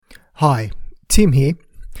Hi, Tim here.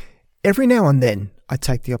 Every now and then, I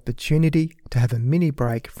take the opportunity to have a mini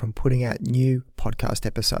break from putting out new podcast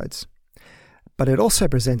episodes. But it also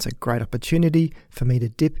presents a great opportunity for me to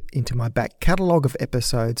dip into my back catalogue of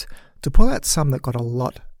episodes to pull out some that got a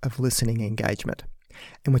lot of listening engagement,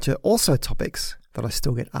 and which are also topics that I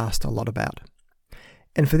still get asked a lot about.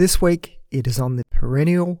 And for this week, it is on the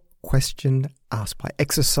perennial question asked by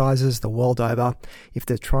exercisers the world over if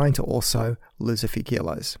they're trying to also lose a few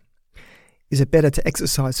kilos. Is it better to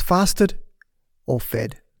exercise fasted or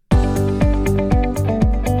fed?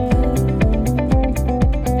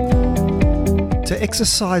 To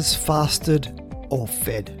exercise fasted or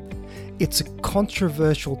fed? It's a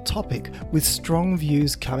controversial topic with strong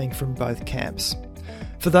views coming from both camps.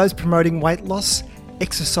 For those promoting weight loss,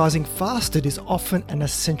 exercising fasted is often an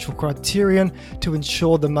essential criterion to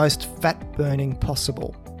ensure the most fat burning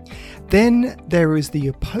possible. Then there is the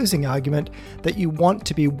opposing argument that you want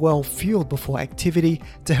to be well fueled before activity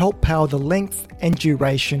to help power the length and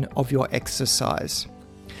duration of your exercise.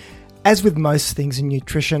 As with most things in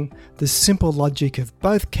nutrition, the simple logic of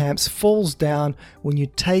both camps falls down when you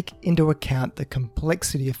take into account the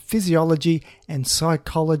complexity of physiology and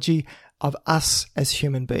psychology of us as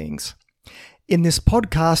human beings. In this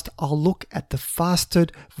podcast, I'll look at the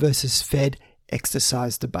fasted versus fed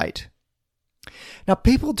exercise debate. Now,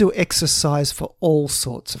 people do exercise for all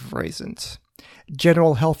sorts of reasons.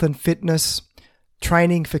 General health and fitness,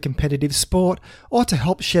 training for competitive sport, or to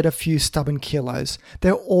help shed a few stubborn kilos.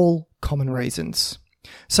 They're all common reasons.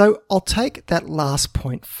 So I'll take that last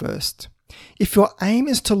point first. If your aim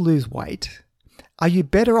is to lose weight, are you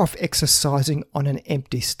better off exercising on an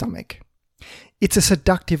empty stomach? It's a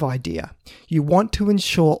seductive idea. You want to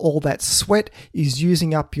ensure all that sweat is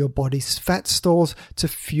using up your body's fat stores to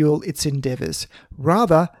fuel its endeavours,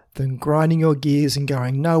 rather than grinding your gears and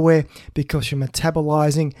going nowhere because you're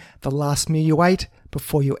metabolizing the last meal you ate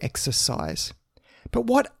before you exercise. But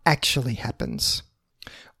what actually happens?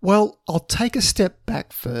 Well, I'll take a step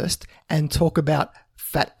back first and talk about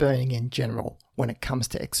fat burning in general when it comes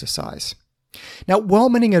to exercise. Now,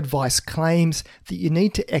 well-meaning advice claims that you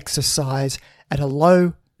need to exercise at a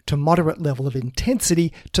low to moderate level of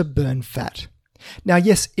intensity to burn fat. Now,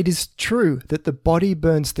 yes, it is true that the body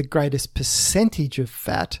burns the greatest percentage of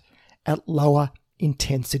fat at lower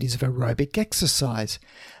intensities of aerobic exercise,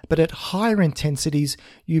 but at higher intensities,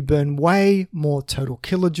 you burn way more total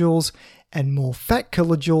kilojoules and more fat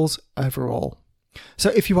kilojoules overall.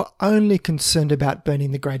 So if you are only concerned about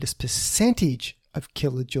burning the greatest percentage of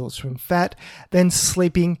kilojoules from fat, then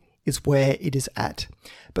sleeping is where it is at.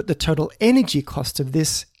 But the total energy cost of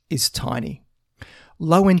this is tiny.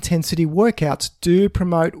 Low intensity workouts do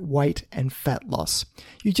promote weight and fat loss.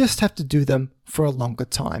 You just have to do them for a longer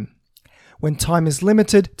time. When time is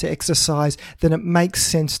limited to exercise, then it makes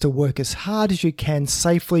sense to work as hard as you can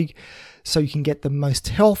safely so you can get the most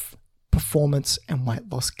health, performance, and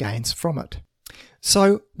weight loss gains from it.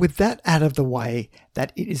 So with that out of the way,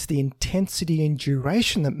 that it is the intensity and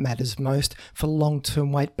duration that matters most for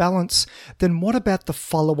long-term weight balance, then what about the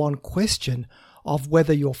follow-on question of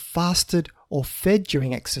whether you're fasted or fed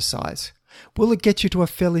during exercise? Will it get you to a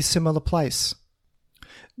fairly similar place?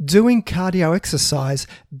 Doing cardio exercise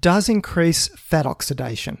does increase fat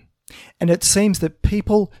oxidation, and it seems that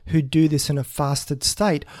people who do this in a fasted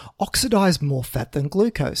state oxidize more fat than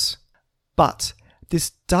glucose. But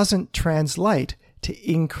this doesn't translate to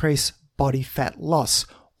increase body fat loss,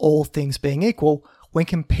 all things being equal, when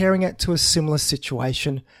comparing it to a similar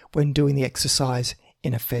situation when doing the exercise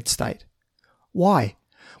in a fed state. Why?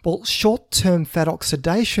 Well, short-term fat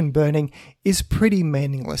oxidation burning is pretty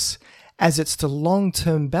meaningless, as it's the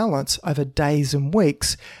long-term balance over days and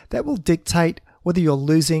weeks that will dictate whether you're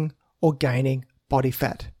losing or gaining body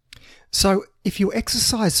fat. So if you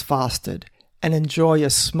exercise fasted and enjoy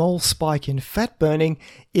a small spike in fat burning,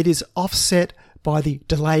 it is offset by the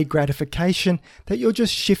delayed gratification that you're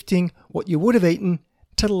just shifting what you would have eaten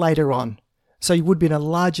to later on. So you would be in a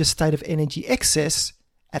larger state of energy excess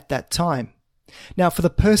at that time. Now, for the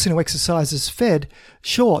person who exercises fed,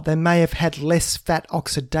 sure, they may have had less fat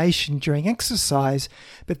oxidation during exercise,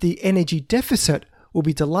 but the energy deficit will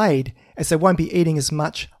be delayed as they won't be eating as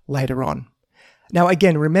much later on. Now,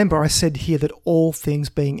 again, remember I said here that all things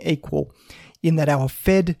being equal, in that our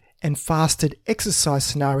fed and fasted exercise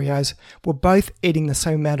scenarios were both eating the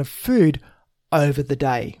same amount of food over the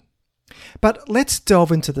day. But let's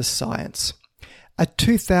delve into the science. A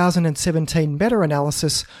 2017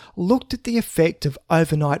 meta-analysis looked at the effect of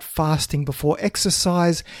overnight fasting before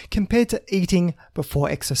exercise compared to eating before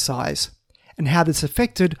exercise, and how this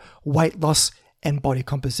affected weight loss and body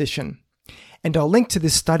composition. And I'll link to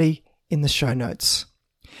this study in the show notes.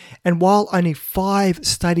 And while only 5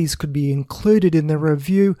 studies could be included in the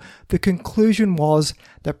review, the conclusion was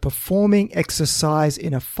that performing exercise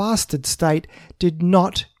in a fasted state did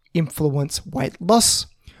not influence weight loss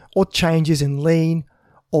or changes in lean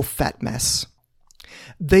or fat mass.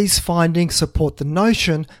 These findings support the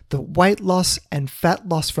notion that weight loss and fat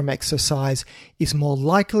loss from exercise is more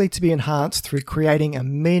likely to be enhanced through creating a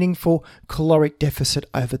meaningful caloric deficit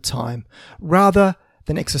over time, rather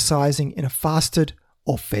than exercising in a fasted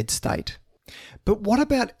or fed state. But what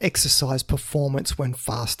about exercise performance when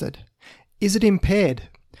fasted? Is it impaired?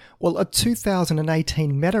 Well, a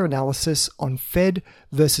 2018 meta-analysis on fed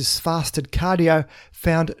versus fasted cardio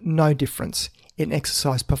found no difference in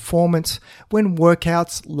exercise performance when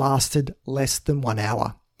workouts lasted less than 1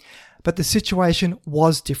 hour. But the situation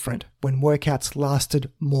was different when workouts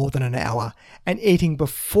lasted more than an hour, and eating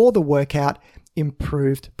before the workout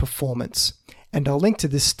improved performance. And I'll link to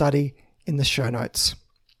this study in the show notes.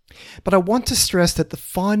 But I want to stress that the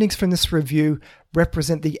findings from this review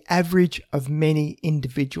represent the average of many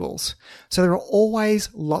individuals. So there are always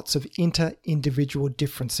lots of inter-individual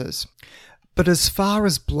differences. But as far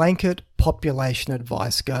as blanket population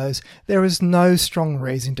advice goes, there is no strong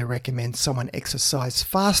reason to recommend someone exercise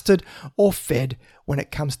fasted or fed when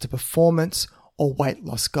it comes to performance or weight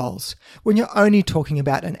loss goals, when you're only talking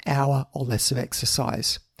about an hour or less of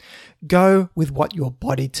exercise. Go with what your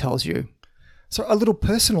body tells you. So a little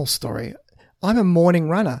personal story. I'm a morning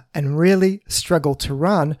runner and really struggle to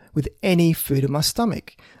run with any food in my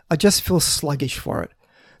stomach. I just feel sluggish for it.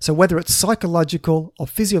 So whether it's psychological or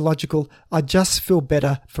physiological, I just feel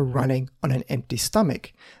better for running on an empty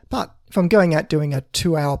stomach. But if I'm going out doing a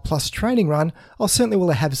 2-hour plus training run, I'll certainly will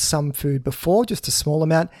have some food before, just a small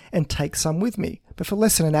amount, and take some with me. But for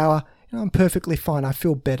less than an hour, I'm perfectly fine. I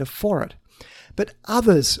feel better for it. But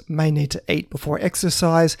others may need to eat before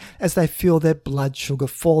exercise as they feel their blood sugar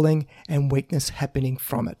falling and weakness happening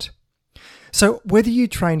from it. So whether you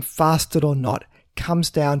train fasted or not comes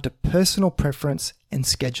down to personal preference and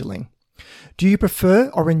scheduling. Do you prefer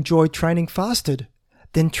or enjoy training fasted?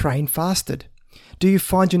 Then train fasted. Do you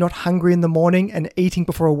find you're not hungry in the morning and eating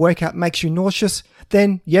before a workout makes you nauseous?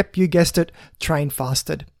 Then, yep, you guessed it, train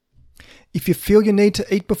fasted. If you feel you need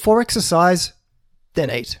to eat before exercise,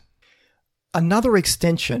 then eat. Another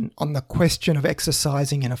extension on the question of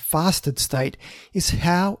exercising in a fasted state is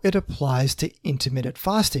how it applies to intermittent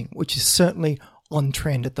fasting, which is certainly on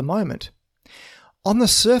trend at the moment. On the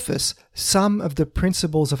surface, some of the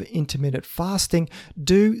principles of intermittent fasting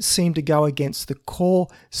do seem to go against the core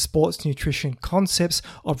sports nutrition concepts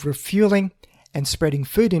of refueling and spreading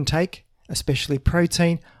food intake, especially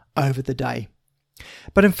protein, over the day.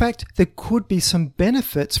 But in fact, there could be some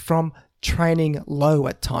benefits from training low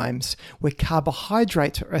at times, where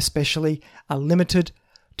carbohydrates especially are limited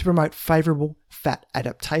to promote favorable fat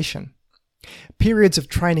adaptation. Periods of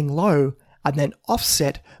training low are then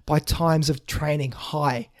offset by times of training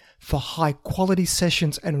high for high quality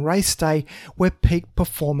sessions and race day where peak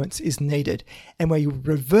performance is needed and where you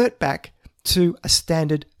revert back to a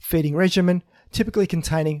standard feeding regimen, typically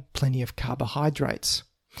containing plenty of carbohydrates.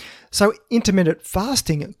 So intermittent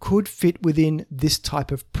fasting could fit within this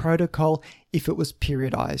type of protocol if it was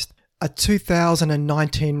periodized. A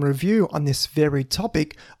 2019 review on this very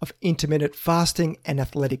topic of intermittent fasting and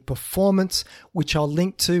athletic performance, which I'll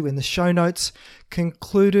link to in the show notes,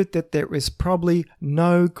 concluded that there is probably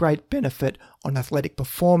no great benefit on athletic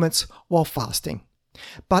performance while fasting.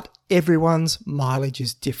 But everyone's mileage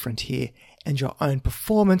is different here, and your own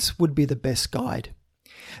performance would be the best guide.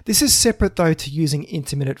 This is separate though to using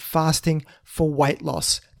intermittent fasting for weight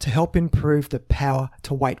loss to help improve the power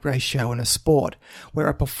to weight ratio in a sport, where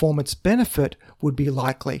a performance benefit would be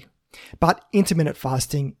likely. But intermittent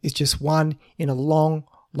fasting is just one in a long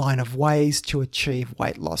line of ways to achieve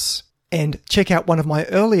weight loss. And check out one of my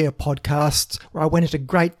earlier podcasts where I went into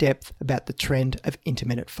great depth about the trend of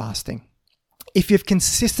intermittent fasting. If you've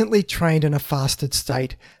consistently trained in a fasted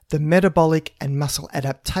state, the metabolic and muscle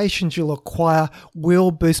adaptations you'll acquire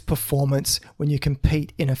will boost performance when you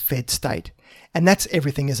compete in a fed state. And that's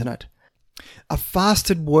everything, isn't it? A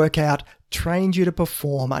fasted workout trains you to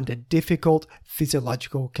perform under difficult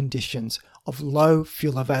physiological conditions of low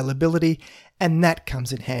fuel availability, and that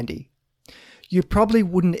comes in handy. You probably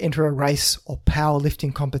wouldn't enter a race or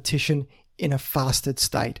powerlifting competition in a fasted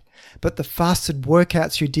state, but the fasted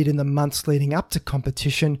workouts you did in the months leading up to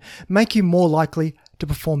competition make you more likely to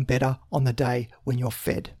perform better on the day when you're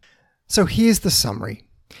fed. So here's the summary.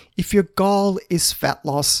 If your goal is fat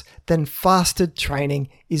loss, then fasted training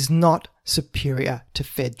is not superior to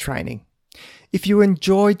fed training. If you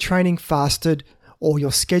enjoy training fasted or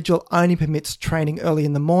your schedule only permits training early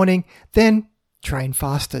in the morning, then train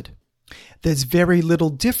fasted. There's very little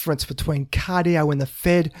difference between cardio in the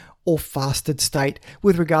fed or fasted state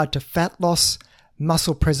with regard to fat loss,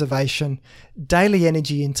 muscle preservation, daily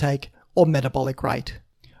energy intake, or metabolic rate.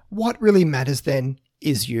 What really matters then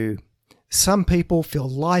is you. Some people feel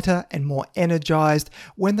lighter and more energized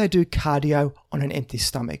when they do cardio on an empty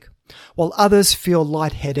stomach, while others feel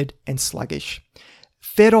lightheaded and sluggish.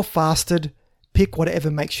 Fed or fasted, pick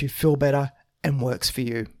whatever makes you feel better and works for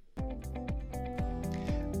you.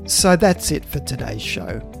 So that's it for today's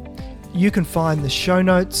show. You can find the show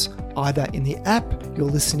notes either in the app you're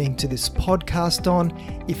listening to this podcast on,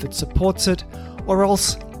 if it supports it, or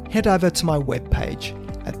else head over to my webpage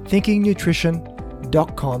at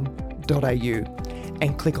thinkingnutrition.com.au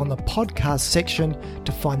and click on the podcast section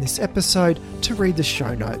to find this episode to read the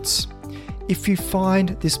show notes. If you find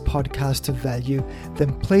this podcast of value,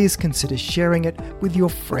 then please consider sharing it with your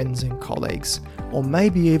friends and colleagues, or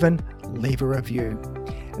maybe even leave a review.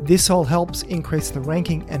 This all helps increase the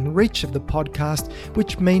ranking and reach of the podcast,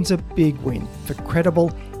 which means a big win for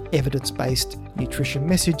credible, evidence-based nutrition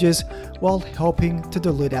messages while helping to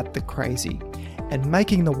dilute out the crazy and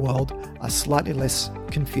making the world a slightly less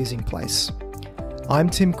confusing place. I'm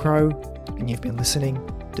Tim Crowe, and you've been listening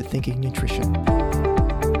to Thinking Nutrition.